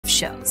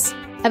shows.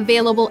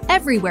 Available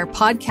everywhere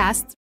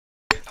podcasts.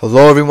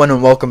 Hello everyone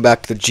and welcome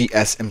back to the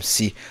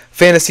GSMC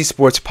Fantasy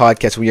Sports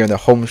Podcast. We are in the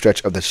home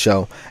stretch of the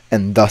show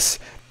and thus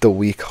the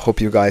week. Hope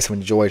you guys have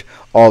enjoyed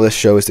all the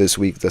shows this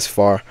week thus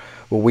far.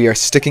 Well, we are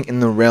sticking in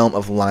the realm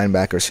of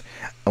linebackers,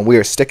 and we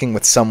are sticking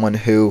with someone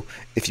who,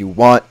 if you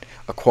want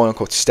a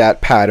quote-unquote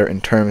stat pattern in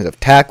terms of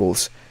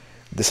tackles,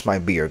 this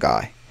might be your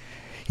guy.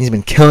 He's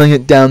been killing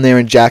it down there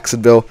in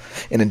Jacksonville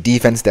in a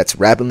defense that's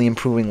rapidly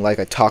improving, like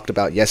I talked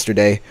about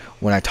yesterday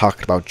when I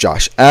talked about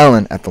Josh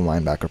Allen at the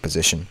linebacker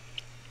position.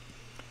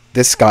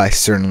 This guy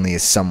certainly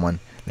is someone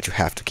that you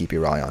have to keep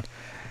your eye on,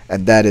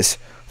 and that is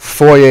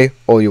Foye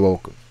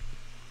Oluokun.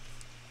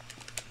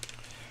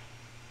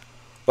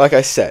 Like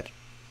I said,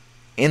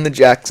 in the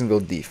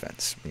Jacksonville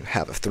defense, you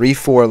have a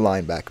 3-4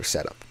 linebacker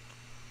setup.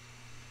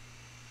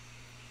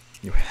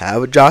 You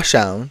have a Josh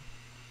Allen,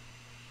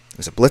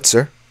 who's a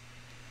blitzer.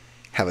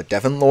 Have a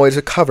Devin Lloyd as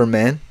a cover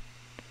man.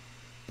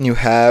 And you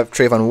have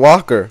Trayvon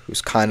Walker,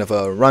 who's kind of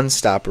a run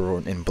stopper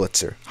and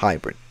blitzer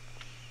hybrid.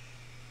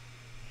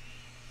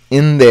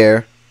 In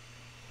there,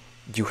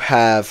 you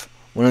have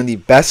one of the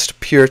best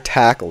pure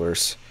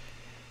tacklers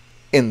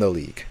in the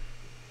league.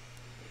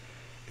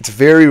 It's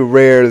very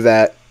rare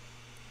that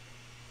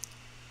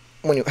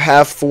when you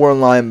have 4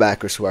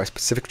 linebackers who have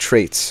specific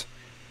traits,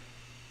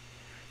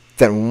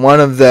 that one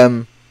of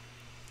them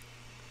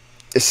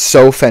is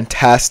so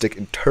fantastic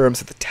in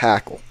terms of the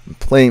tackle and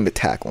playing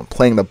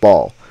the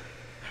ball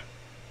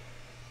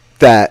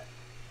that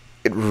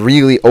it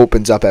really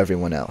opens up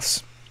everyone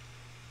else.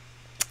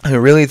 I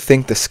really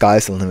think the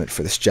sky's the limit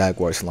for this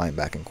Jaguars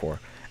linebacking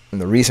core,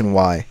 and the reason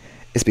why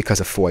is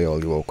because of Foye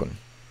Oluokun.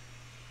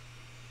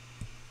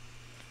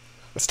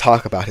 Let's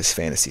talk about his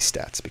fantasy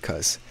stats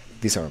because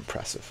these are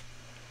impressive.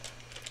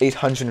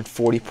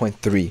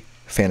 840.3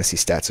 fantasy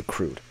stats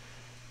accrued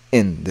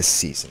in this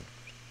season.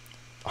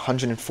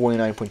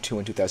 149.2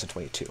 in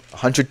 2022.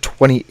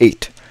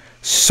 128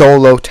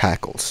 solo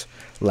tackles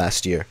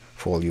last year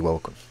for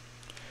Oluokun.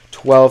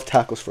 12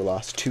 tackles for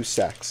loss, 2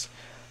 sacks,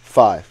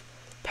 5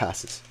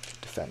 passes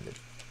defended.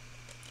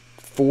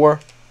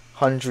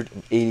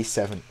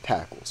 487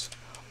 tackles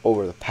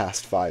over the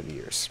past 5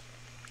 years.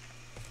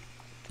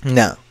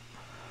 Now,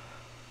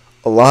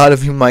 a lot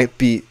of you might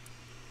be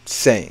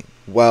saying,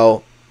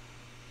 well,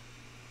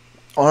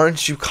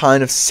 aren't you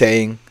kind of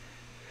saying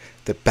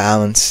the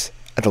balance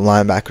at the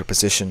linebacker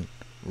position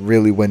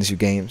really wins you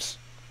games?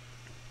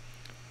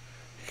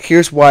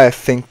 Here's why I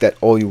think that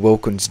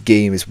Oluokun's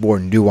game is more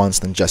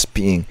nuanced than just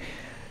being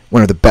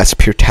one of the best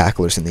pure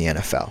tacklers in the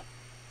NFL.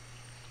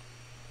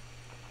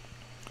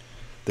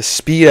 The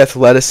speed,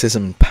 athleticism,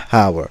 and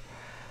power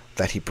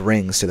that he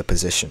brings to the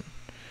position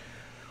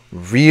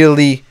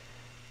really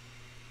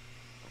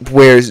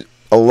wears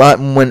a lot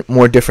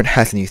more different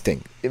hats than you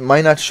think. It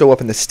might not show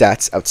up in the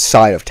stats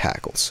outside of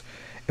tackles.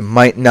 It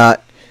might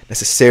not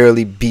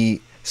necessarily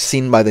be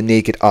seen by the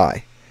naked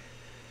eye.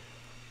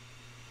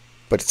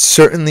 But it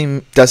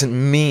certainly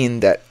doesn't mean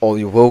that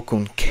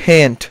Oluokun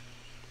can't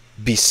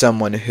be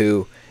someone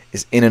who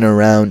is in and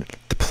around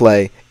the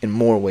play in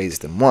more ways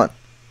than one.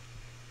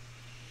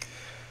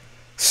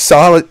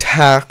 Solid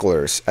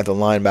tacklers at the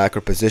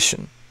linebacker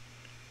position.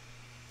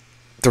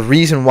 The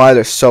reason why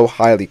they're so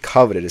highly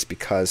coveted is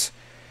because,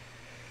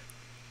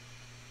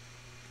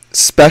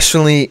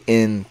 especially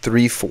in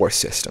 3-4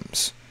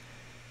 systems,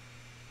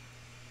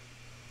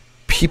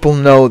 people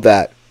know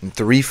that in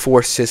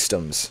 3-4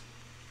 systems,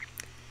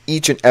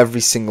 each and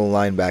every single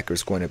linebacker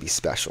is going to be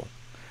special.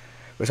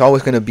 There's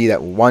always going to be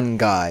that one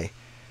guy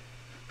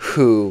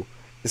who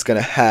is going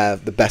to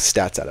have the best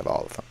stats out of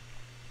all of them.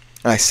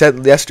 And I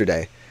said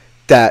yesterday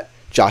that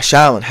Josh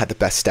Allen had the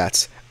best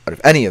stats out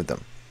of any of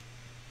them.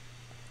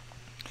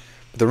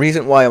 But the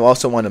reason why I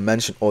also want to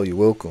mention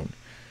Oluokun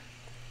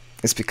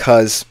is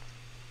because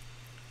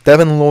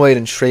Devin Lloyd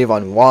and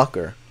Trayvon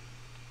Walker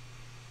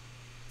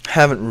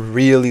haven't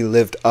really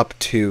lived up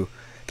to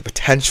the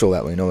potential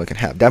that we know it can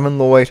have. Devin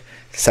Lloyd,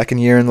 second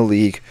year in the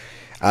league,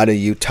 out of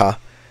Utah,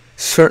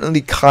 certainly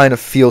kind of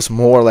feels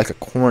more like a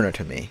corner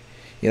to me.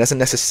 He doesn't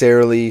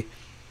necessarily,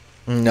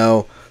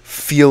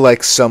 feel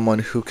like someone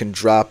who can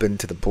drop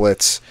into the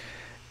blitz.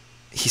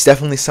 He's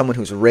definitely someone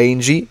who's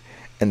rangy,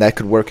 and that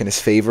could work in his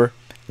favor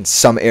in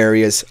some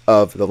areas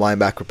of the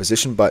linebacker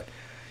position, but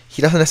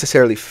he doesn't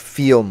necessarily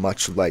feel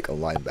much like a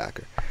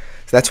linebacker.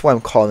 So that's why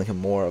I'm calling him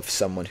more of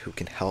someone who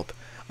can help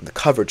on the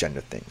coverage end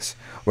of things.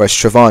 Whereas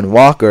Trayvon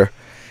Walker,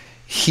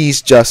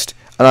 he's just,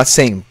 I'm not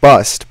saying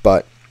bust,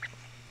 but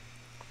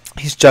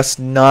he's just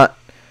not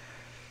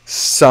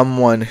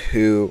someone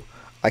who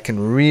I can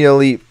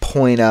really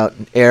point out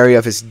an area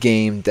of his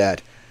game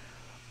that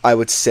I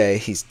would say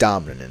he's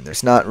dominant in.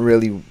 There's not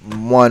really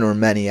one or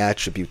many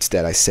attributes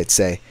that I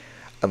say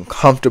I'm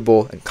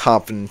comfortable and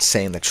confident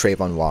saying that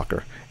Trayvon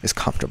Walker is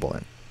comfortable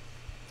in.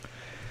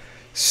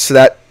 So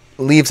that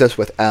leaves us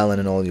with Allen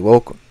and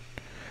Oluokun.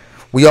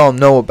 We all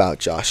know about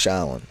Josh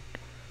Allen,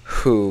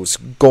 who's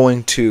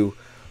going to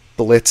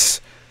blitz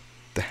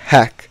the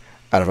heck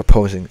out of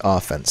opposing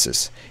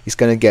offenses. He's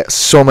going to get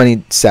so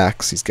many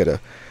sacks. He's going to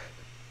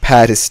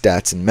pad his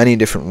stats in many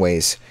different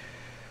ways.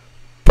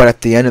 But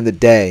at the end of the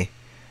day,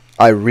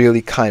 I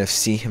really kind of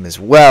see him as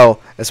well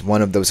as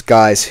one of those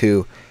guys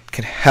who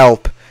can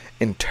help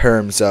in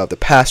terms of the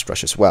pass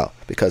rush as well,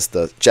 because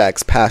the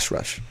Jags pass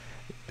rush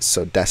is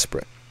so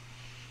desperate.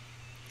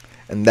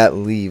 And that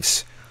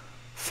leaves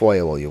Foye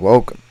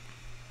Oluokun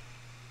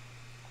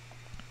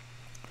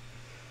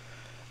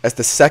as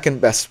the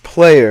second best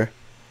player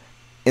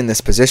in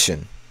this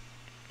position.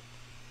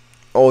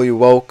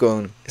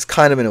 Oluokun is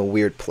kind of in a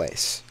weird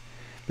place,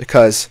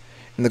 because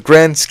in the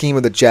grand scheme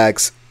of the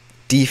Jags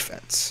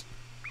defense,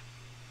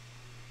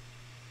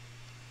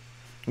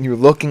 you're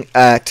looking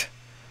at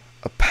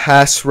a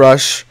pass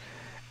rush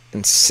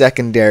and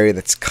secondary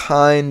that's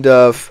kind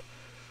of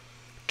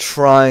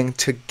trying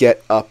to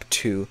get up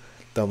to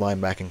the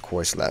linebacking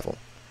core's level.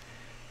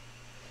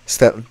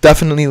 So that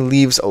definitely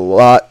leaves a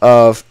lot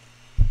of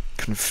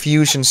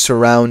confusion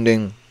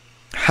surrounding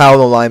how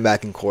the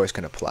linebacking core is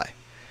going to play.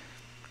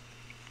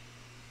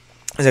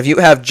 As if you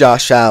have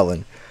Josh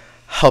Allen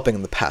helping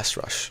in the pass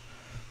rush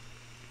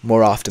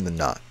more often than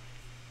not,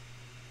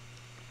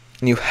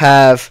 and you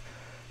have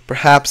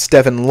perhaps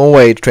Devin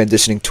Lloyd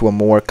transitioning to a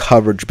more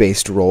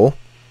coverage-based role,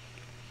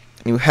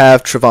 and you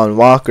have Travon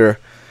Walker,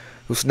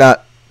 who's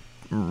not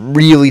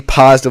really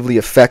positively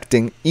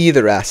affecting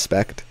either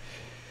aspect,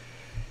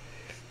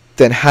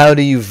 then how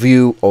do you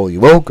view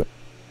Oluokun?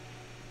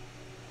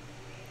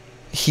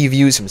 He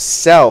views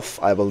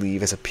himself, I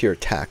believe, as a pure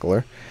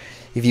tackler.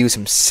 He views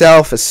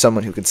himself as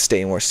someone who can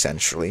stay more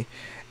centrally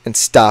and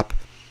stop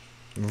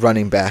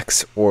running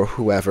backs or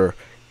whoever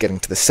getting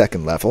to the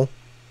second level.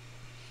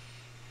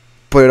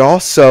 But it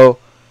also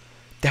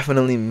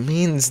definitely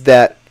means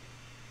that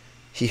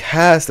he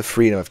has the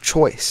freedom of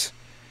choice.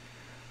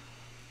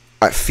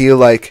 I feel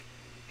like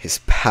his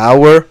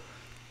power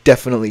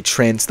definitely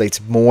translates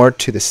more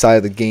to the side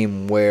of the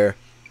game where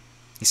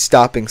he's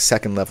stopping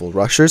second level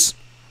rushers.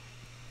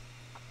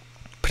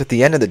 But at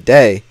the end of the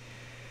day,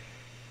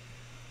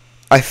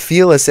 I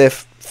feel as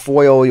if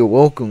Foye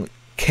Oluokun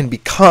can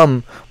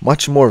become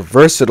much more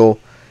versatile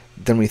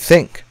than we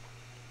think.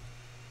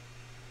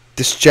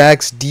 This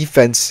Jags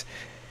defense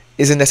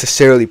isn't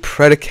necessarily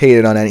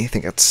predicated on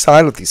anything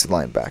outside of these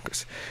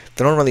linebackers.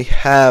 They don't really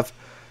have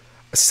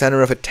a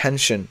center of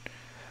attention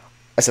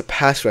as a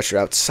pass rusher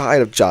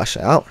outside of Josh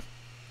Allen.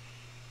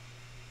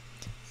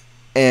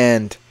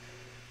 And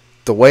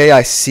the way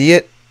I see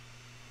it,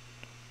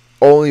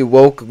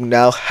 Oluokun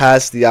now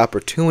has the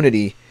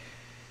opportunity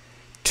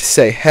to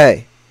say,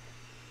 hey,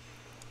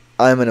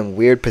 I'm in a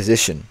weird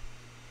position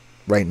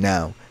right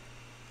now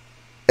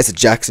as a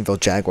Jacksonville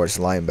Jaguars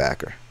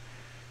linebacker.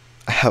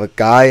 I have a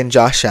guy in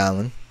Josh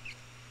Allen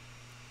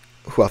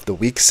who off the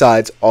weak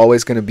side's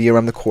always going to be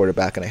around the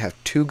quarterback, and I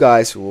have two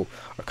guys who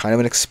are kind of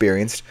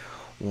inexperienced,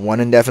 one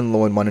in Devin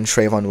Lloyd, one in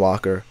Travon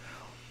Walker.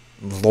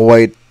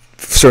 Lloyd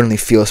certainly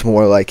feels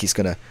more like he's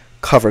going to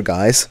cover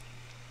guys,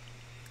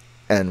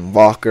 and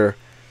Walker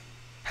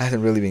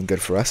hasn't really been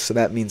good for us, so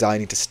that means I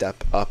need to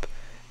step up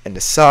and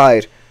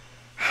decide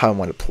how I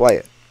want to play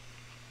it.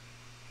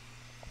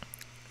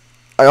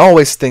 I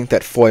always think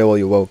that Foye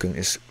Oluokun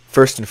is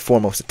first and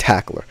foremost a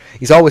tackler.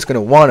 He's always going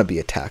to want to be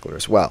a tackler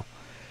as well.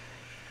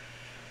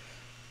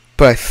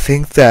 But I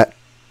think that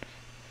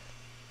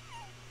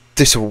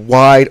there's a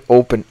wide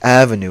open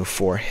avenue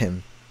for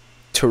him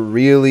to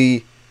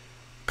really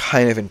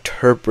kind of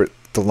interpret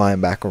the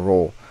linebacker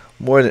role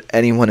more than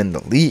anyone in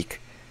the league.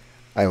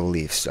 I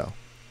believe so.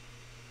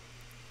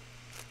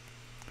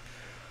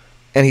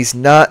 And he's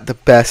not the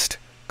best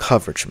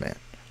coverage man.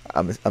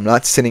 I'm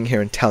not sitting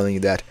here and telling you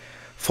that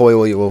Foye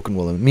Oluokun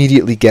will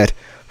immediately get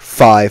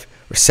 5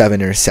 or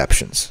 7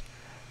 interceptions.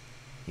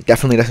 He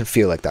definitely doesn't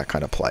feel like that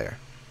kind of player.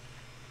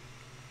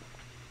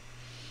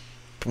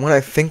 But when I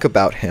think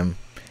about him,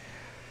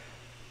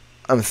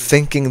 I'm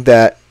thinking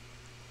that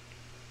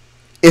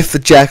if the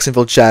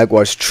Jacksonville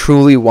Jaguars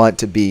truly want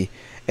to be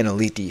an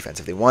elite defense,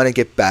 if they want to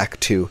get back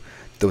to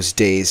those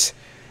days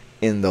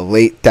in the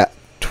late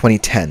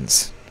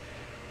 2010s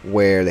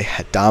where they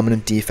had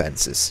dominant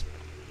defenses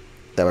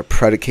that were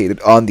predicated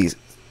on these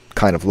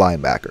kind of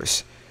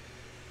linebackers,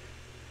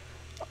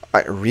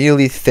 I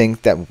really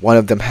think that one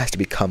of them has to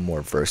become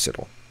more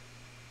versatile.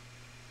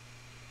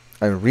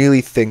 I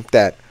really think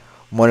that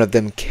one of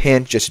them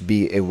can't just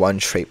be a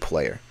one-trait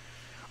player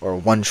or a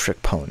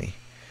one-trick pony.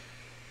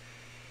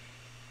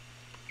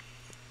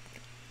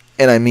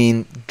 And I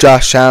mean,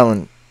 Josh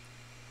Allen,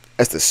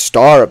 as the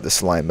star of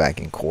this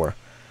linebacking core,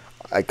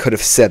 I could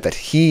have said that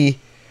he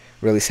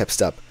really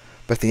steps up.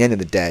 But at the end of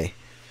the day,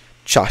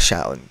 Josh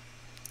Allen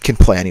can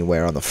play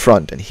anywhere on the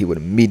front, and he would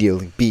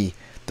immediately be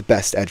the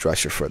best edge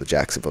rusher for the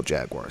Jacksonville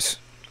Jaguars.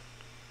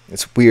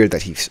 It's weird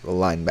that he's a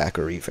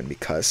linebacker even,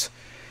 because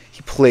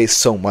he plays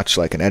so much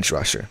like an edge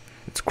rusher.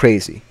 It's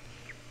crazy.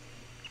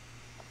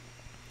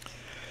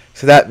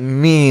 So that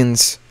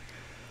means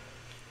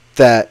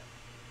that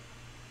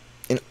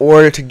in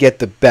order to get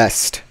the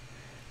best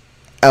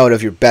out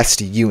of your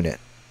best unit,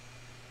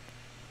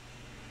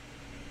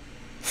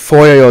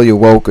 Foye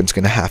Oluokun's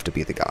going to have to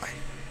be the guy.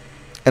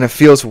 And it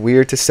feels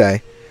weird to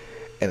say,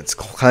 And it's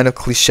kind of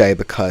cliche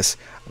because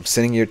I'm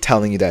sitting here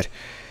telling you that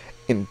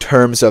in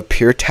terms of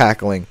pure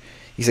tackling,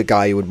 he's a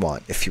guy you would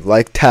want. If you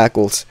like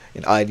tackles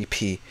in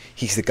IDP,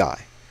 he's the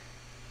guy.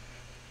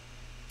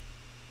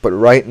 But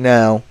right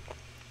now,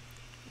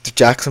 the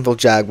Jacksonville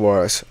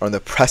Jaguars are on the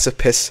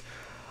precipice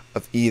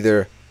of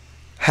either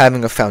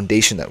having a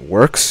foundation that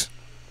works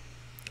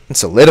and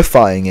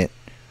solidifying it,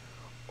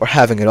 or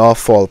having it all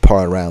fall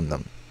apart around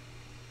them.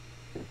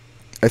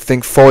 I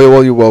think Foye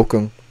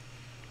Oluokun,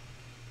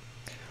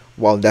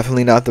 while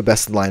definitely not the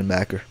best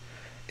linebacker,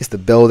 is the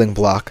building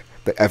block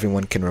that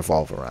everyone can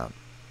revolve around.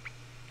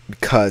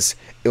 Because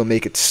it will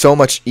make it so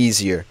much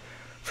easier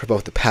for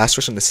both the pass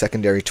rush and the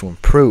secondary to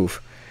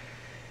improve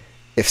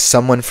if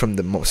someone from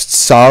the most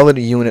solid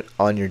unit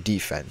on your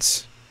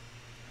defense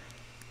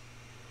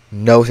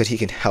knows that he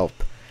can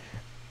help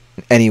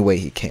in any way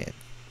he can.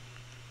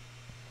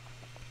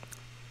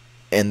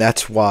 And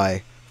that's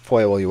why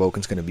Foye Oluokun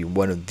is going to be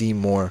one of the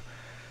more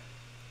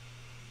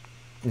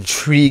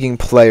intriguing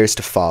players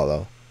to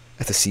follow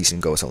as the season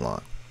goes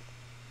along.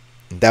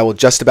 And that will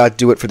just about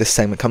do it for this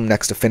segment. Come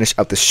next to finish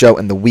out the show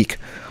and the week,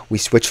 we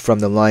switch from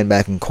the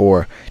linebacking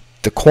core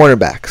to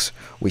cornerbacks.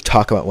 We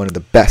talk about one of the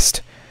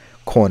best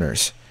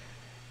corners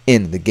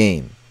in the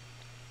game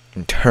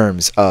in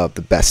terms of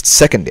the best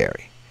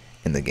secondary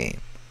in the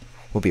game.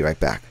 We'll be right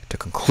back to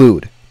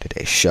conclude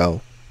today's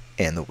show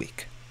and the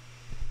week.